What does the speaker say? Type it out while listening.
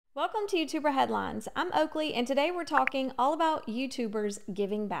Welcome to YouTuber Headlines. I'm Oakley, and today we're talking all about YouTubers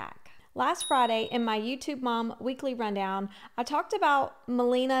giving back. Last Friday, in my YouTube Mom Weekly Rundown, I talked about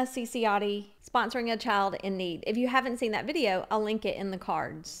Milena Ciciotti sponsoring a child in need. If you haven't seen that video, I'll link it in the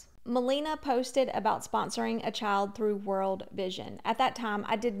cards. Milena posted about sponsoring a child through World Vision. At that time,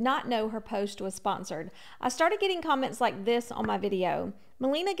 I did not know her post was sponsored. I started getting comments like this on my video.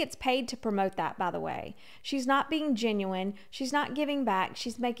 Milena gets paid to promote that, by the way. She's not being genuine. She's not giving back.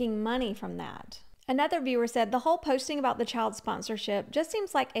 She's making money from that. Another viewer said the whole posting about the child sponsorship just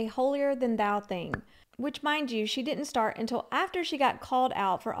seems like a holier-than-thou thing. Which, mind you, she didn't start until after she got called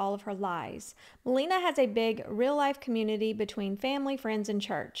out for all of her lies. Milena has a big real-life community between family, friends, and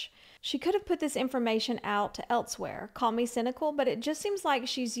church. She could have put this information out elsewhere. Call me cynical, but it just seems like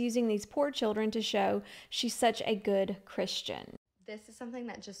she's using these poor children to show she's such a good Christian. This is something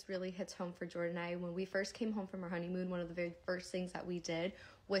that just really hits home for Jordan and I. When we first came home from our honeymoon, one of the very first things that we did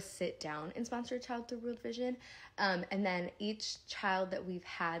was sit down and sponsor a child through World Vision. And then each child that we've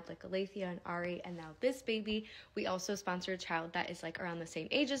had, like Alethea and Ari, and now this baby, we also sponsor a child that is like around the same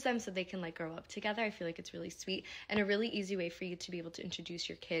age as them so they can like grow up together. I feel like it's really sweet and a really easy way for you to be able to introduce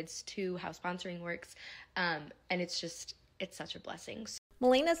your kids to how sponsoring works. And it's such a blessing.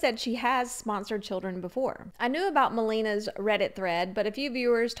 Milena said she has sponsored children before. I knew about Milena's Reddit thread, but a few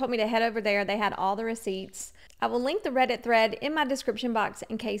viewers told me to head over there. They had all the receipts. I will link the Reddit thread in my description box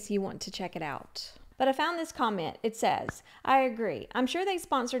in case you want to check it out. But I found this comment. It says, I agree. I'm sure they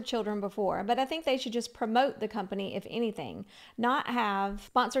sponsored children before, but I think they should just promote the company, if anything, not have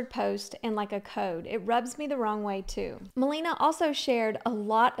sponsored posts and like a code. It rubs me the wrong way too. Milena also shared a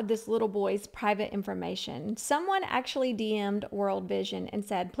lot of this little boy's private information. Someone actually DM'd World Vision and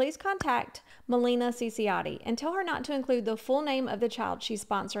said, please contact Milena Ciciotti and tell her not to include the full name of the child she's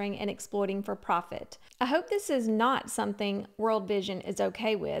sponsoring and exploiting for profit. I hope this is not something World Vision is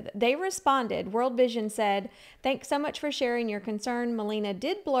okay with. They responded. World Vision said, thanks so much for sharing your concern. Milena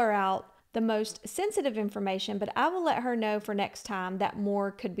did blur out the most sensitive information, but I will let her know for next time that more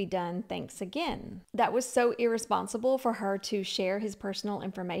could be done. Thanks again. That was so irresponsible for her to share his personal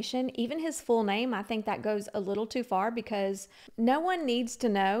information, even his full name. I think that goes a little too far because no one needs to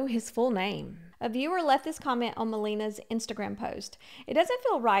know his full name. A viewer left this comment on Milena's Instagram post. It doesn't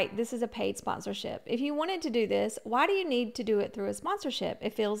feel right. This is a paid sponsorship. If you wanted to do this, why do you need to do it through a sponsorship?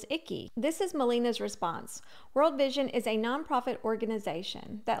 It feels icky. This is Milena's response. World Vision is a nonprofit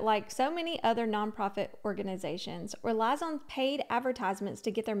organization that, like so many other nonprofit organizations, relies on paid advertisements to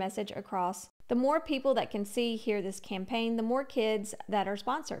get their message across. The more people that can see, hear this campaign, the more kids that are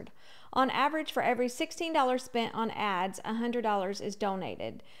sponsored. On average, for every $16 spent on ads, $100 is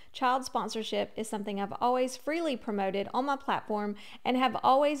donated. Child sponsorship is something I've always freely promoted on my platform and have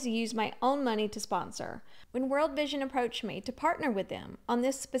always used my own money to sponsor. When World Vision approached me to partner with them on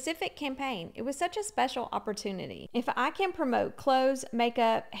this specific campaign, it was such a special opportunity. If I can promote clothes,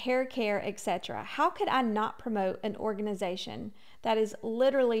 makeup, hair care, etc., how could I not promote an organization that is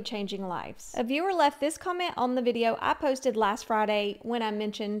literally changing lives? A viewer left this comment on the video I posted last Friday when I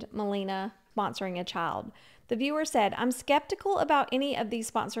mentioned Milena sponsoring a child. The viewer said, I'm skeptical about any of these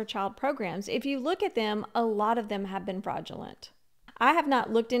sponsored child programs. If you look at them, a lot of them have been fraudulent. I have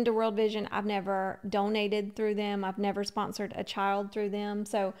not looked into World Vision. I've never donated through them. I've never sponsored a child through them.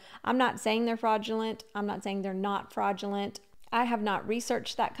 So I'm not saying they're fraudulent. I'm not saying they're not fraudulent. I have not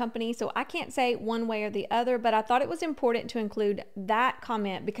researched that company, so I can't say one way or the other, but I thought it was important to include that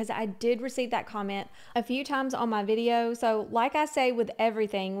comment because I did receive that comment a few times on my video. So like I say with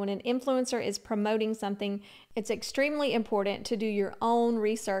everything, when an influencer is promoting something, it's extremely important to do your own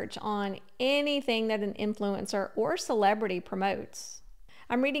research on anything that an influencer or celebrity promotes.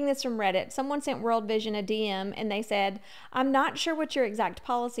 I'm reading this from Reddit. Someone sent World Vision a DM and they said, I'm not sure what your exact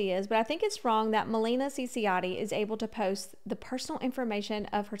policy is, but I think it's wrong that Milena Ciciotti is able to post the personal information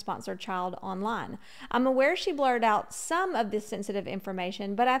of her sponsored child online. I'm aware she blurred out some of this sensitive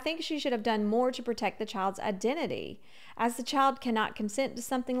information, but I think she should have done more to protect the child's identity. As the child cannot consent to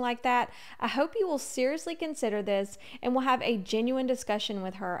something like that, I hope you will seriously consider this and will have a genuine discussion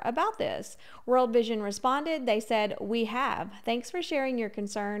with her about this. World Vision responded. They said, we have. Thanks for sharing your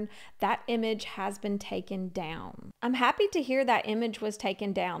concern. That image has been taken down. I'm happy to hear that image was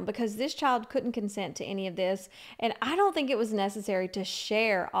taken down because this child couldn't consent to any of this, and I don't think it was necessary to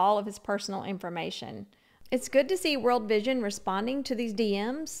share all of his personal information. It's good to see World Vision responding to these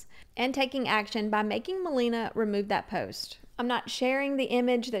DMs and taking action by making Milena remove that post. I'm not sharing the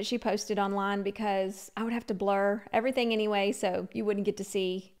image that she posted online because I would have to blur everything anyway, so you wouldn't get to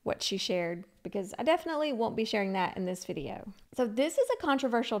see what she shared. because I definitely won't be sharing that in this video. So this is a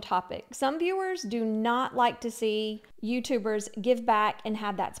controversial topic. Some viewers do not like to see YouTubers give back and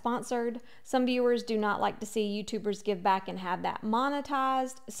have that sponsored. Some viewers do not like to see YouTubers give back and have that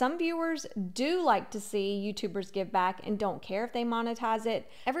monetized. Some viewers do like to see YouTubers give back and don't care if they monetize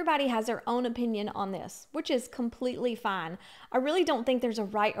it. Everybody has their own opinion on this, which is completely fine. I really don't think there's a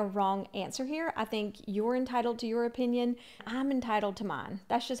right or wrong answer here. I think you're entitled to your opinion. I'm entitled to mine.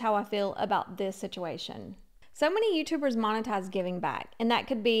 That's just how I feel about this situation. So many YouTubers monetize giving back, and that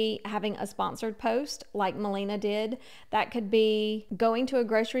could be having a sponsored post like Milena did. That could be going to a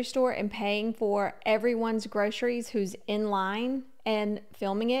grocery store and paying for everyone's groceries who's in line and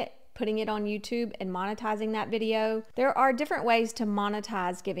filming it, putting it on YouTube and monetizing that video. There are different ways to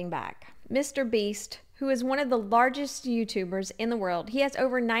monetize giving back. Mr. Beast, who is one of the largest YouTubers in the world. He has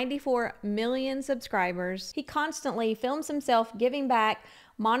over 94 million subscribers. He constantly films himself giving back,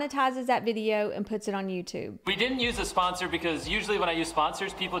 monetizes that video, and puts it on YouTube. We didn't use a sponsor because usually when I use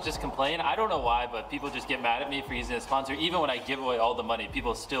sponsors, people just complain. I don't know why, but people just get mad at me for using a sponsor. Even when I give away all the money,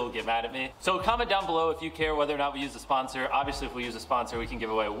 people still get mad at me. So comment down below if you care whether or not we use a sponsor. Obviously, if we use a sponsor, we can give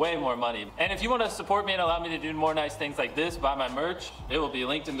away way more money. And if you want to support me and allow me to do more nice things like this, buy my merch, it will be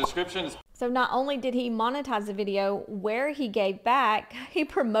linked in the description. So not only did he monetize the video where he gave back, he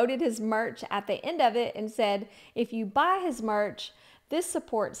promoted his merch at the end of it and said, if you buy his merch, this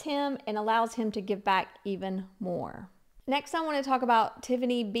supports him and allows him to give back even more. Next, I want to talk about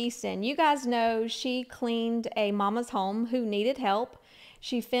Tiffany Beeston. You guys know she cleaned a mama's home who needed help.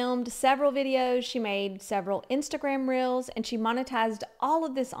 She filmed several videos, she made several Instagram reels, and she monetized all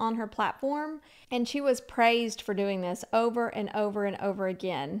of this on her platform. And she was praised for doing this over and over and over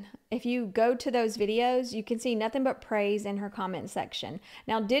again. If you go to those videos, you can see nothing but praise in her comment section.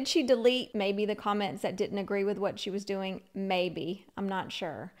 Now, did she delete maybe the comments that didn't agree with what she was doing? Maybe, I'm not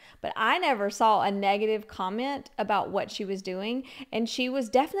sure. But I never saw a negative comment about what she was doing. And she was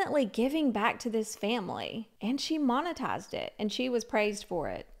definitely giving back to this family. And she monetized it, and she was praised for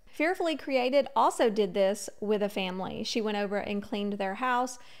it. Fearfully Created also did this with a family. She went over and cleaned their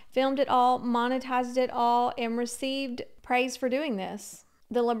house, filmed it all, monetized it all, and received praise for doing this.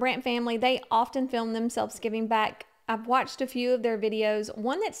 The LeBrant family, they often film themselves giving back. I've watched a few of their videos.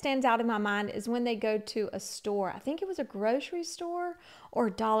 One that stands out in my mind is when they go to a store. I think it was a grocery store or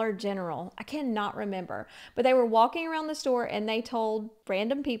Dollar General. I cannot remember. But they were walking around the store and they told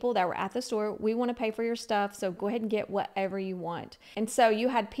random people that were at the store, we want to pay for your stuff, so go ahead and get whatever you want. And so you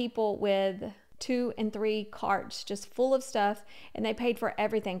had people with 2 and 3 carts just full of stuff, and they paid for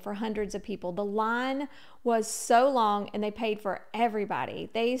everything for hundreds of people. The line was so long and they paid for everybody.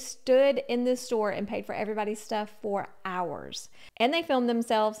 They stood in this store and paid for everybody's stuff for hours. And they filmed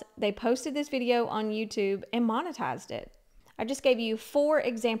themselves. They posted this video on YouTube and monetized it. I just gave you 4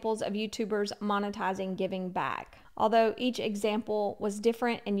 examples of YouTubers monetizing giving back. Although each example was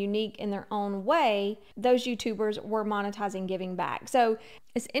different and unique in their own way, those YouTubers were monetizing giving back. So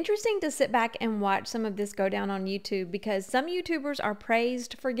it's interesting to sit back and watch some of this go down on YouTube because some YouTubers are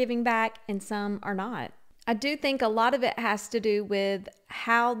praised for giving back and some are not. I do think a lot of it has to do with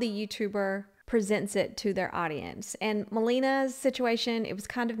how the YouTuber presents it to their audience. And Milena's situation, it was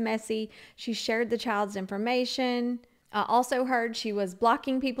kind of messy. She shared the child's information. I also heard she was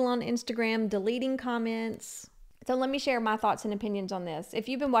blocking people on Instagram, deleting comments. So let me share my thoughts and opinions on this. If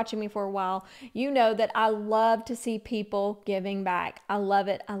you've been watching me for a while, you know that I love to see people giving back. I love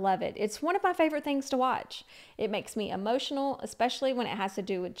it. I love it. It's one of my favorite things to watch. It makes me emotional, especially when it has to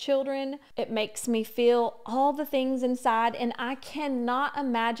do with children. It makes me feel all the things inside, and I cannot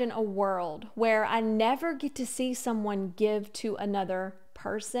imagine a world where I never get to see someone give to another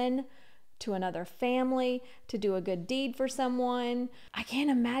person, to another family, to do a good deed for someone. I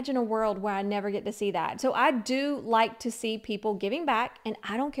can't imagine a world where I never get to see that. So I do like to see people giving back, and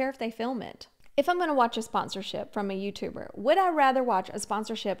I don't care if they film it. If I'm going to watch a sponsorship from a YouTuber, would I rather watch a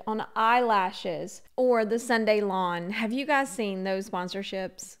sponsorship on eyelashes or the Sunday Lawn? Have you guys seen those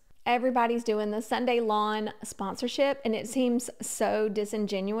sponsorships? Everybody's doing the Sunday Lawn sponsorship, and it seems so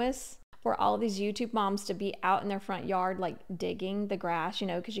disingenuous for all of these YouTube moms to be out in their front yard, like digging the grass, you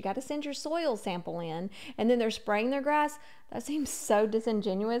know, because you got to send your soil sample in, and then they're spraying their grass. That seems so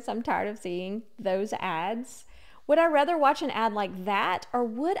disingenuous. I'm tired of seeing those ads. Would I rather watch an ad like that, or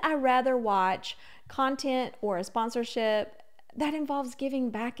would I rather watch content or a sponsorship that involves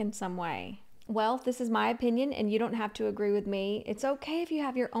giving back in some way? Well, this is my opinion, and you don't have to agree with me. It's okay if you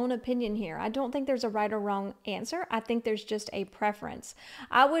have your own opinion here. I don't think there's a right or wrong answer. I think there's just a preference.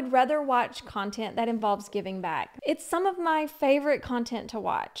 I would rather watch content that involves giving back. It's some of my favorite content to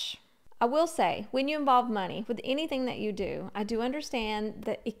watch. I will say, when you involve money with anything that you do, I do understand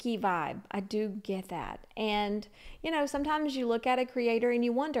the icky vibe. I do get that. And, you know, sometimes you look at a creator and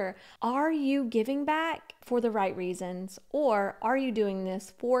you wonder, are you giving back for the right reasons? Or are you doing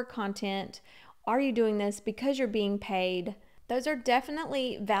this for content? Are you doing this because you're being paid? Those are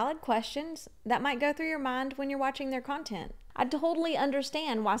definitely valid questions that might go through your mind when you're watching their content. I totally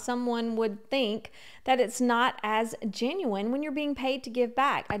understand why someone would think that it's not as genuine when you're being paid to give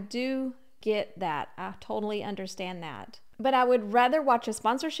back. I do get that. I totally understand that. But I would rather watch a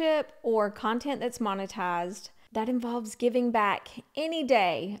sponsorship or content that's monetized that involves giving back any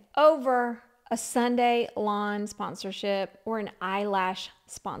day over a Sunday lawn sponsorship or an eyelash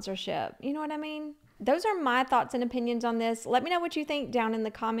sponsorship. You know what I mean? Those are my thoughts and opinions on this. Let me know what you think down in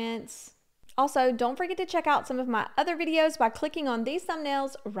the comments. Also, don't forget to check out some of my other videos by clicking on these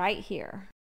thumbnails right here.